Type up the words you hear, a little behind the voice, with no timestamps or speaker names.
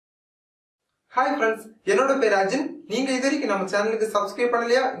Hi friends, என்னோட பேர் அர்ஜுன். நீங்க இதுவரைக்கும் நம்ம சேனலுக்கு சப்ஸ்கிரைப்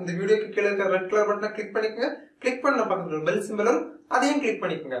பண்ணலையா? இந்த வீடியோக்கு கீழ இருக்க ரெட் கலர் பட்டனை கிளிக் பண்ணிக்கங்க. கிளிக் பண்ண பக்கத்துல பெல் சிம்பல் வரும். அதையும் கிளிக்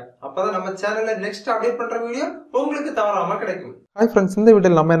பண்ணிக்கங்க. அப்பதான் நம்ம சேனல்ல நெக்ஸ்ட் அப்டேட் பண்ற வீடியோ உங்களுக்கு தவறாம கிடைக்கும். Hi friends, இந்த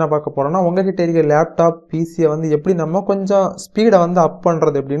வீடியோல நம்ம என்ன பார்க்க போறோம்னா உங்ககிட்ட இருக்க லேப்டாப், பிசியை வந்து எப்படி நம்ம கொஞ்சம் ஸ்பீடை வந்து அப்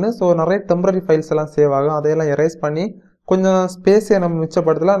பண்றது எப்படின்னு. சோ நிறைய டெம்பரரி ஃபைல்ஸ் எல்லாம் சேவ் ஆகும். அதையெல்லாம் எரேஸ் பண்ணி கொஞ்சம் ஸ்பேஸை நம்ம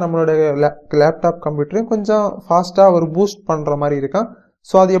மிச்சப்படுத்தலாம். நம்மளோட லேப்டாப் கம்ப்யூட்டரையும் கொஞ்சம் ஃபாஸ்டா ஒரு பூஸ்ட் பண்ற மாதிரி இருக்கும்.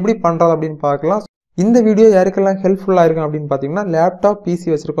 ஸோ அது எப்படி பண்ணுறது அப்படின்னு பார்க்கலாம். இந்த வீடியோ யாருக்கெல்லாம் ஹெல்ப்ஃபுல்லாக இருக்கும் அப்படின்னு பார்த்தீங்கன்னா லேப்டாப் பிசி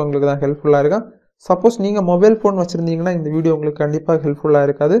வச்சுருக்கவங்களுக்கு தான் ஹெல்ப்ஃபுல்லாக இருக்கும். சப்போஸ் நீங்கள் மொபைல் ஃபோன் வச்சுருந்தீங்கன்னா இந்த வீடியோ உங்களுக்கு கண்டிப்பாக ஹெல்ப்ஃபுல்லாக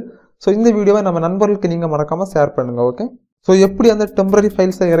இருக்காது. ஸோ இந்த வீடியோவை நம்ம நண்பர்களுக்கு நீங்கள் மறக்காமல் ஷேர் பண்ணுங்கள். ஓகே, ஸோ எப்படி அந்த டெம்பரரி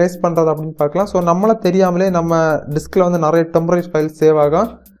ஃபைல்ஸை எரேஸ் பண்ணுறது அப்படின்னு பார்க்கலாம். ஸோ நம்மளை தெரியாமலே நம்ம டிஸ்கில் வந்து நிறைய டெம்பரரி ஃபைல்ஸ் சேவ் ஆகும்.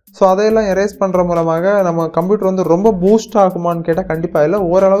 ஸோ அதையெல்லாம் எரேஸ் பண்ணுற மூலமாக நம்ம கம்ப்யூட்டர் வந்து ரொம்ப பூஸ்ட் ஆகுமான்னு கேட்டால் கண்டிப்பாக இல்லை.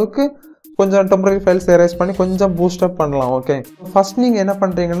 ஓரளவுக்கு கொஞ்சம் டெம்பரரி ஃபைல்ஸ் எரேஸ் பண்ணி கொஞ்சம் பூஸ்ட் அப் பண்ணலாம். ஓகே, ஃபர்ஸ்ட் நீங்கள் என்ன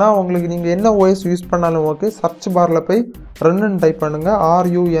பண்ணுறீங்கன்னா உங்களுக்கு நீங்கள் என்ன ஓஎஸ் யூஸ் பண்ணாலும் ஓகே, சர்ச் பாரில் போய் ரன்னு டைப் பண்ணுங்கள்.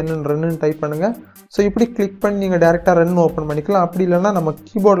 RUN ரன்னு டைப் பண்ணுங்கள். ஸோ இப்படி கிளிக் பண்ணி நீங்கள் டேரெக்டாக ரன் ஓப்பன் பண்ணிக்கலாம். அப்படி இல்லைன்னா நம்ம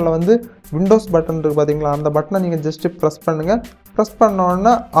கீபோர்டில் வந்து விண்டோஸ் பட்டன் இருக்குது பார்த்தீங்களா, அந்த பட்டனை நீங்கள் ஜஸ்ட்டு ப்ரெஸ் பண்ணுங்கள். ப்ரெஸ்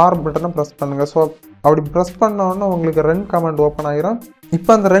பண்ணோன்னா R பட்டனை ப்ரெஸ் பண்ணுங்கள். ஸோ அப்படி ப்ரெஸ் பண்ணோன்னா உங்களுக்கு ரன் கமாண்ட் ஓப்பன் ஆகிரும்.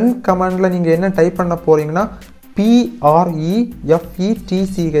 இப்போ அந்த ரன் கமாண்டில் நீங்கள் என்ன டைப் பண்ண போகிறீங்கன்னா PREFETCH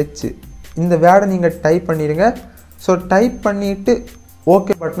இந்த வேர்டை நீங்கள் டைப் பண்ணிடுங்க. ஸோ டைப் பண்ணிவிட்டு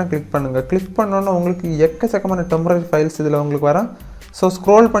ஓகே பட்டனை கிளிக் பண்ணுங்கள். கிளிக் பண்ணோன்னா உங்களுக்கு எக்கச்சக்கமான டெம்பரரி ஃபைல்ஸ் இதில் உங்களுக்கு வரும். ஸோ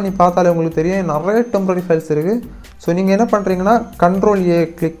ஸ்க்ரோல் பண்ணி பார்த்தாலே உங்களுக்கு தெரியும் நிறைய டெம்பரரி ஃபைல்ஸ் இருக்குது. ஸோ நீங்கள் என்ன பண்ணுறீங்கன்னா Ctrl+A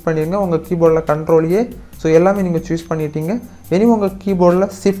கிளிக் பண்ணிடுங்க. உங்கள் கீபோர்டில் Ctrl+A. ஸோ எல்லாமே நீங்கள் சூஸ் பண்ணிட்டீங்க. இனி உங்கள் கீபோர்டில்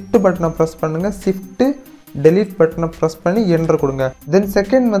ஷிஃப்ட் பட்டனை ப்ரெஸ் பண்ணுங்கள். ஷிஃப்ட்டு டெலீட் பட்டனை ப்ரெஸ் பண்ணி என்டர் கொடுங்க. தென்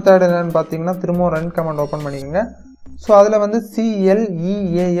செகண்ட் மெத்தட் என்னென்னு பார்த்தீங்கன்னா திரும்பவும் ரன் கமாண்ட் ஓப்பன் பண்ணிக்கோங்க. ஸோ அதில் வந்து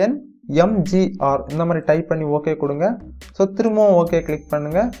CLEANMGR இந்த மாதிரி டைப் பண்ணி ஓகே கொடுங்க. ஸோ திரும்பவும் ஓகே கிளிக்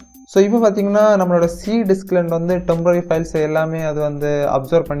பண்ணுங்கள். ஸோ இப்போ பார்த்தீங்கன்னா நம்மளோட சி டிஸ்க்லேருந்து வந்து டெம்பரரி ஃபைல்ஸ் எல்லாமே அது வந்து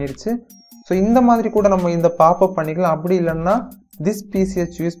அப்சர்வ் பண்ணிடுச்சு. ஸோ இந்த மாதிரி கூட நம்ம இந்த பாப்அப் பண்ணிக்கலாம். அப்படி இல்லைன்னா திஸ் பிசியை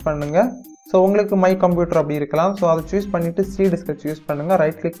சூஸ் பண்ணுங்கள். ஸோ உங்களுக்கு மை கம்ப்யூட்டர் அப்படி இருக்கலாம். ஸோ அதை சூஸ் பண்ணிவிட்டு சி டிஸ்கை சூஸ் பண்ணுங்கள்.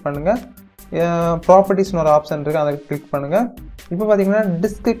 ரைட் கிளிக் பண்ணுங்கள். ப்ராப்பர்ட்டிஸ்னு ஒரு ஆப்ஷன் இருக்குது, அதை கிளிக் பண்ணுங்கள். இப்போ பார்த்தீங்கன்னா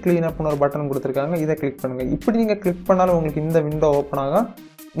டிஸ்க் கிளீனப்னு ஒரு பட்டன் கொடுத்துருக்காங்க, இதை கிளிக் பண்ணுங்கள். இப்படி நீங்கள் கிளிக் பண்ணாலும் உங்களுக்கு இந்த விண்டோ ஓப்பன் ஆகும்.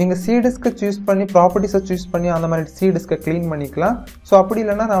 நீங்கள் சி டிஸ்கை சூஸ் பண்ணி ப்ராப்பர்ட்டிஸை சூஸ் பண்ணி அந்த மாதிரி சி டிஸ்கை க்ளீன் பண்ணிக்கலாம். ஸோ அப்படி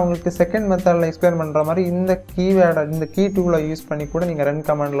இல்லைன்னா நான் உங்களுக்கு செகண்ட் மெத்தடில் எக்ஸ்பிளைன் பண்ணுற மாதிரி இந்த கீவேர்டை இந்த கீ டூலை யூஸ் பண்ணி கூட நீங்கள் ரன்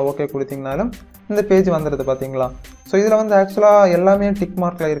கமாண்டில் ஓகே கொடுத்தீங்கனாலும் இந்த பேஜ் வந்துடுது பார்த்தீங்களா. ஸோ இதில் வந்து ஆக்சுவலாக எல்லாமே டிக்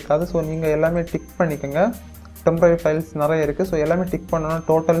மார்க்கில் இருக்காது. ஸோ நீங்கள் எல்லாமே டிக் பண்ணிக்கோங்க. டெம்பரரி ஃபைல்ஸ் நிறைய இருக்குது. ஸோ எல்லாமே டிக் பண்ணணும்.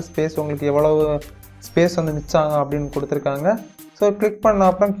 டோட்டல் ஸ்பேஸ் உங்களுக்கு எவ்வளவு ஸ்பேஸ் வந்து மிச்சாங்க அப்படின்னு கொடுத்துருக்காங்க. ஸோ கிளிக் பண்ண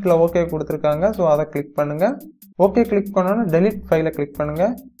அப்புறம் கீழே ஓகே கொடுத்துருக்காங்க. ஸோ அதை கிளிக் பண்ணுங்கள். ஓகே கிளிக் பண்ணோன்னா டெலிட் ஃபைலை கிளிக்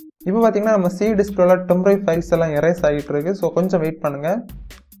பண்ணுங்கள். இப்போ பார்த்தீங்கன்னா நம்ம சி டிஸ்கில் டெம்பரரி ஃபைல்ஸ் எல்லாம் எரேஸ் ஆகிட்டு இருக்கு. ஸோ கொஞ்சம் வெயிட் பண்ணுங்கள்.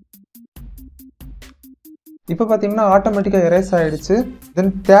 இப்போ பார்த்தீங்கன்னா ஆட்டோமேட்டிக்காக எரேஸ் ஆகிடுச்சு.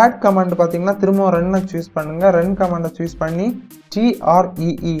 தென் தேர்ட் கமாண்ட் பார்த்தீங்கன்னா திரும்ப ரன்னை சூஸ் பண்ணுங்கள். ரன் கமாண்டை சூஸ் பண்ணி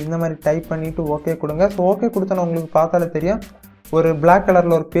TREE இந்த மாதிரி டைப் பண்ணிவிட்டு ஓகே கொடுங்க. ஸோ ஓகே கொடுத்தோன்னா உங்களுக்கு பார்த்தாலே தெரியும் ஒரு பிளாக்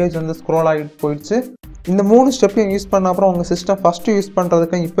கலரில் ஒரு பேஜ் வந்து ஸ்க்ரோல் ஆகிட்டு போயிடுச்சு. இந்த 3 ஸ்டெப்பையும் யூஸ் பண்ண அப்புறம் உங்கள் சிஸ்டம் ஃபஸ்ட்டு யூஸ்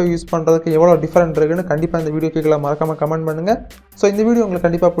பண்ணுறதுக்கும் இப்போ யூஸ் பண்ணுறதுக்கு எவ்வளோ டிஃப்ரெண்ட் இருக்குன்னு கண்டிப்பாக இந்த வீடியோ கீழே மறக்காமல் கமெண்ட் பண்ணுங்கள். ஸோ இந்த வீடியோ உங்களுக்கு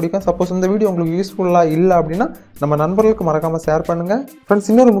கண்டிப்பாக பிடிக்கும். சப்போஸ் இந்த வீடியோ உங்களுக்கு யூஸ்ஃபுல்லாக இல்லை அப்படின்னா நம்ம நண்பர்களுக்கு மறக்காமல் ஷேர் பண்ணுங்கள். ஃப்ரெண்ட்ஸ்,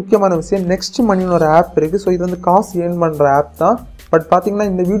 இன்னொரு முக்கியமான விஷயம், நெக்ஸ்ட் மணின்னு ஒரு ஆப் இருக்குது. ஸோ இது வந்து காசு ஏர்ன் பண்ணுற ஆப் தான். பட் பார்த்தீங்கன்னா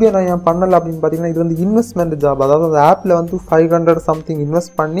இந்த வீடியோ நான் ஏன் பண்ணலை அப்படின்னு பார்த்தீங்கன்னா இது வந்து இன்வெஸ்ட்மெண்ட் ஜாப். அதாவது அந்த ஆப்பில் வந்து 500 சம்திங்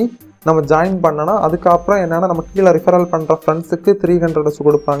இன்வெஸ்ட் பண்ணி நம்ம ஜாயின் பண்ணோன்னா அதுக்கப்புறம் என்னென்னா நம்ம கீழே ரிஃபரல் பண்ணுற ஃப்ரெண்ட்ஸுக்கு 300 வச்சு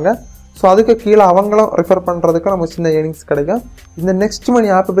கொடுப்பாங்க. ஸோ அதுக்கு கீழே அவங்களும் ரெஃபர் பண்ணுறதுக்கு நம்ம சின்ன ஏர்னிங்ஸ் கிடைக்கும். இந்த நெக்ஸ்ட் மணி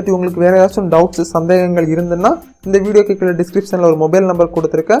ஆப்பை பற்றி உங்களுக்கு வேறு ஏதாச்சும் டவுட்ஸ் சந்தேகங்கள் இருந்துன்னா இந்த வீடியோக்கு கீழே டிஸ்கிரிப்ஷனில் ஒரு மொபைல் நம்பர்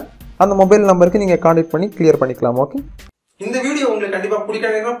கொடுத்துருக்கேன். அந்த மொபைல் நம்பருக்கு நீங்கள் கான்டாக்ட் பண்ணி கிளியர் பண்ணிக்கலாம். ஓகே, இந்த வீடியோ உங்களுக்கு கண்டிப்பா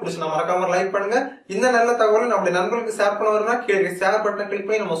பிடிச்சினா மறக்காம லைக் பண்ணுங்க. இந்த நல்ல தகவலை நம்மளுடைய நண்பர்களுக்கு ஷேர் பண்ண வரணும்னா கீழே ஷேர் பட்டனை கிளிக்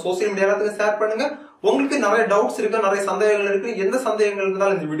பண்ணி நம்ம சோசியல் மீடியா எல்லாத்துக்கும் ஷேர் பண்ணுங்க. உங்களுக்கு நிறைய டவுட்ஸ் இருக்கு, நிறைய சந்தேகங்கள் இருக்கு. எந்த சந்தேகங்கள்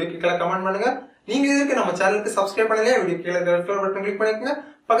இருந்தாலும் இந்த வீடியோக்கு கீழே கமெண்ட் பண்ணுங்க. நீங்க இதுக்கு நம்ம சேனலுக்கு சப்ஸ்கிரைப் பண்ணலையா, வீடியோ கீழே ரெட் கலர் பட்டன் கிளிக் பண்ணிக்கோங்க.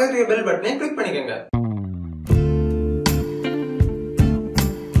 பக்கத்துல பெல் பட்டனை கிளிக் பண்ணிக்கோங்க.